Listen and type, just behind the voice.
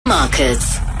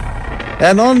markets.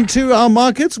 And on to our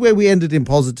markets, where we ended in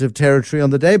positive territory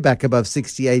on the day, back above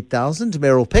 68,000.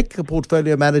 Meryl Peck, a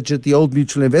portfolio manager at the Old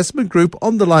Mutual Investment Group,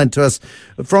 on the line to us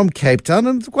from Cape Town.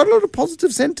 And quite a lot of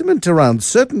positive sentiment around.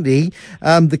 Certainly,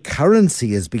 the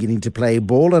currency is beginning to play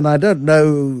ball. And I don't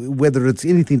know whether it's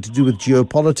anything to do with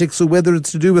geopolitics or whether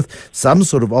it's to do with some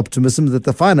sort of optimism that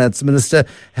the finance minister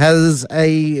has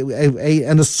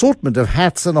an assortment of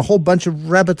hats and a whole bunch of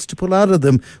rabbits to pull out of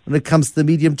them when it comes to the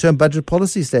medium-term budget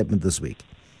policy statement this week.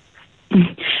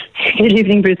 Good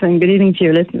evening, Bruce, and good evening to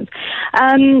your listeners.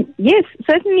 Yes,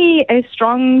 certainly a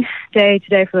strong day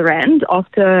today for the Rand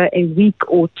after a week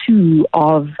or two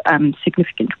of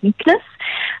significant weakness.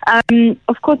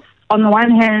 Of course, on the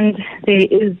one hand, there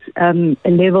is a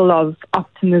level of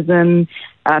optimism,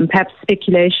 perhaps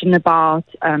speculation about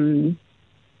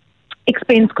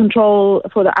expense control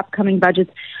for the upcoming budget.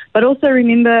 But also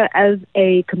remember, as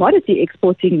a commodity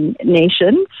exporting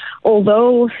nation,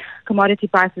 although commodity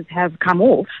prices have come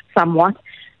off somewhat,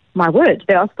 my word,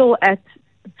 they are still at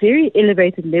very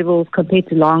elevated levels compared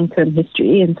to long-term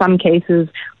history. In some cases,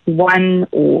 1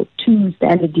 or 2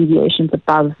 standard deviations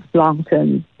above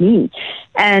long-term mean.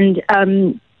 And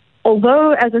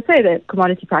although, as I say, the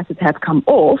commodity prices have come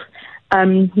off,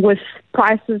 with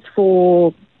prices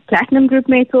for platinum group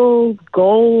metals,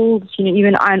 gold,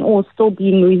 even iron ore still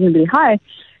being reasonably high,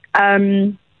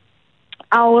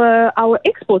 our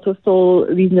exports are still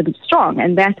reasonably strong,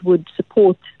 and that would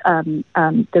support the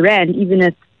Rand, even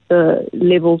at the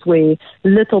levels where a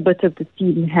little bit of the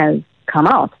steam has come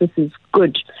out. This is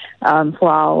good for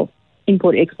our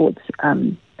import-export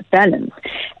balance.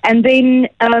 And then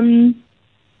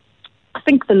I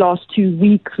think the last 2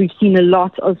 weeks we've seen a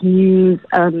lot of news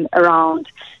around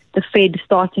the Fed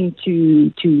starting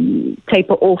to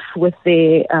taper off with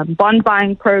their bond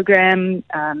buying program.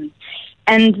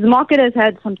 And the market has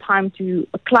had some time to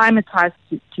acclimatize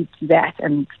to that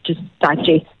and just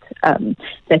digest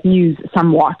that news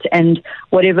somewhat. And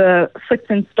whatever fits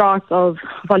and starts of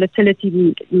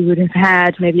volatility we would have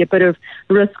had, maybe a bit of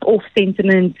risk-off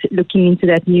sentiment looking into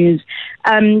that news.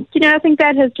 I think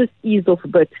that has just eased off a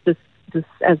bit this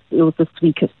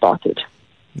week has started.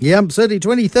 Yeah, certainly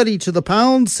 20.30 to the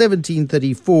pound,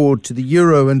 17.34 to the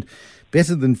euro, and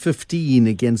better than 15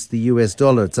 against the US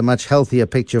dollar. It's a much healthier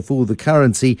picture for the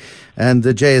currency, and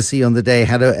the JSE on the day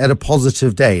had a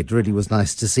positive day. It really was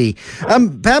nice to see.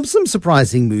 Perhaps some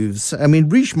surprising moves. I mean,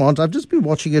 Richemont, I've just been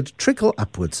watching it trickle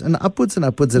upwards and upwards and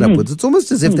upwards and upwards. It's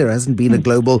almost as if there hasn't been a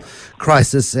global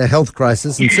crisis, a health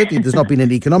crisis, and certainly there's not been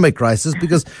an economic crisis,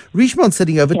 because Richemont's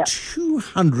sitting over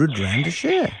 200 Rand a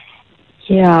share.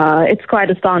 Yeah, it's quite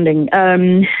astounding,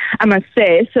 I must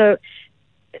say. So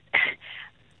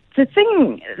the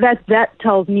thing that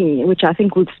tells me, which I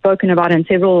think we've spoken about and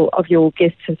several of your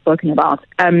guests have spoken about,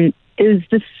 is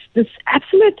this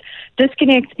absolute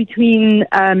disconnect between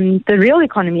the real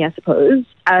economy, I suppose,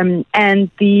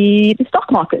 and the stock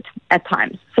market at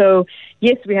times. So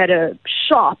yes, we had a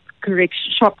sharp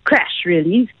crash,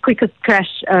 really, quickest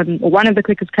crash, one of the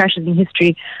quickest crashes in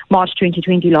history, March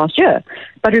 2020 last year.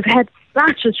 But we've had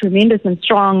such a tremendous and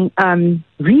strong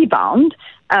rebound,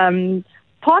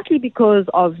 partly because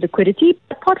of liquidity,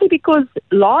 but partly because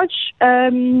large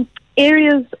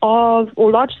areas or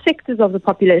large sectors of the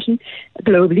population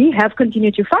globally have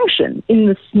continued to function in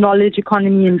this knowledge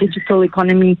economy and digital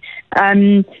economy.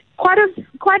 Quite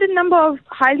a number of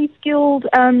highly skilled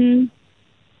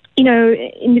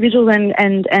individuals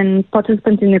and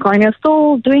participants in the economy are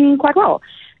still doing quite well.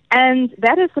 And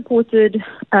that has supported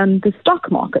the stock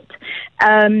market.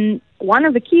 One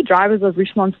of the key drivers of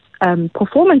Richemont's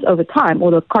performance over time,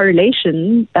 or the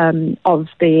correlation of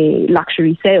the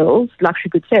luxury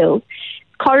good sales,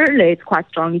 correlates quite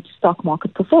strongly to stock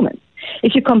market performance.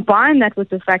 If you combine that with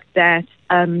the fact that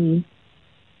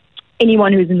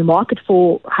anyone who's in the market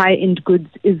for high-end goods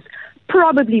is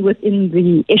probably within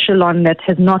the echelon that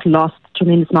has not lost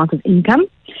tremendous amount of income,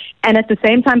 and at the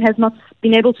same time has not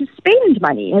been able to spend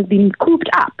money, has been cooped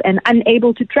up and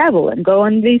unable to travel and go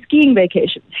on their skiing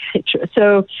vacations, etc.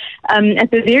 So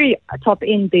at the very top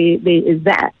end, there is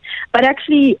that. But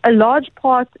actually, a large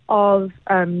part of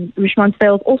Richemont's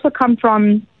sales also come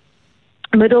from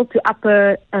middle to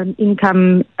upper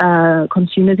income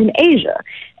consumers in Asia.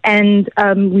 And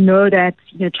we know that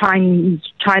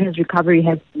China's recovery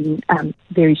has been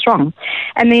very strong.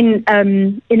 And then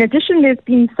in addition, there's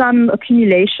been some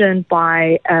accumulation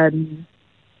by,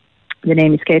 the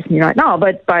name escapes me right now,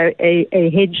 but by a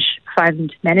hedge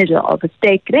fund manager of a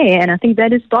stake there. And I think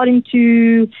that is starting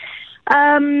to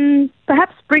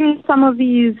Perhaps bring some of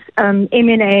these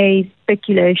M&A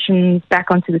speculations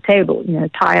back onto the table,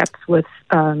 tie-ups with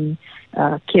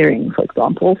Kering, for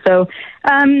example. So,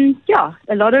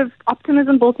 a lot of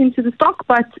optimism built into the stock,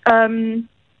 but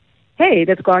hey,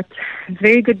 they've got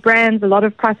very good brands, a lot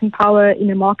of pricing power in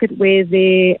a market where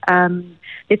their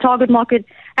target market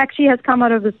actually has come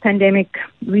out of this pandemic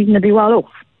reasonably well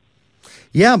off.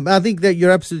 Yeah, I think that you're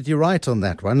absolutely right on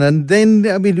that one. And then,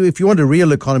 I mean, if you want a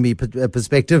real economy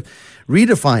perspective,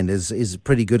 Redefine is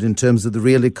pretty good in terms of the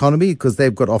real economy because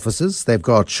they've got offices, they've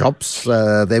got shops,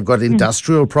 they've got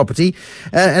industrial property.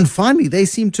 And finally, they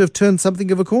seem to have turned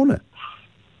something of a corner.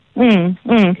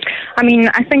 I mean,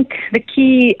 I think the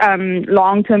key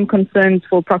long-term concerns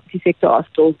for property sector are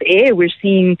still there. We're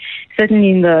seeing, certainly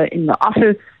in the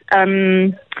office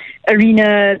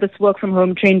arena, this work from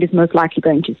home trend is most likely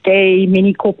going to stay.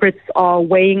 Many corporates are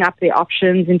weighing up their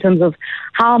options in terms of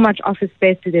how much office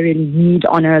space do they really need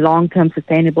on a long-term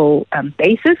sustainable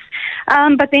basis.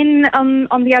 But then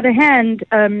on the other hand,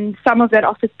 some of that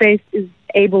office space is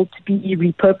able to be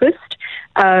repurposed.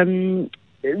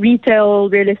 Retail,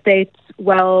 real estate,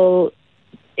 well,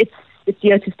 it's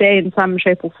here to stay in some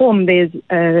shape or form. There's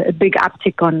a big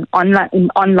uptick in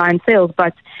online sales,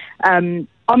 but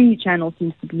omni-channel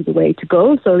seems to be the way to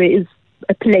go. So there is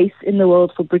a place in the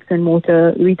world for bricks and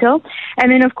mortar retail.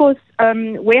 And then, of course,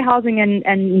 warehousing and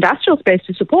industrial space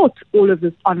to support all of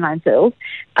this online sales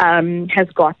has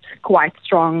got quite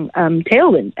strong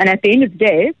tailwinds. And at the end of the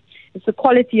day, it's the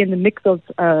quality and the mix of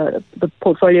the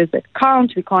portfolios that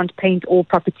count. We can't paint all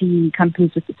property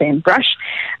companies with the same brush.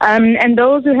 And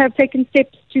those who have taken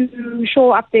steps to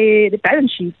shore up their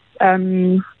balance sheets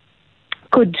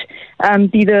could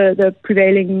be the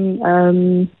prevailing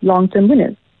long-term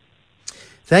winners.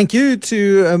 Thank you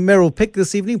to Meryl Pick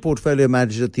this evening, portfolio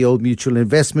manager at the Old Mutual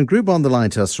Investment Group, on the line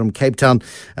to us from Cape Town.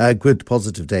 A good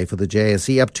positive day for the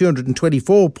JSE, up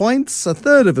 224 points,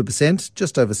 1/3%,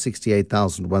 just over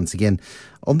 68,000 once again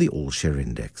on the All Share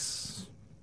Index.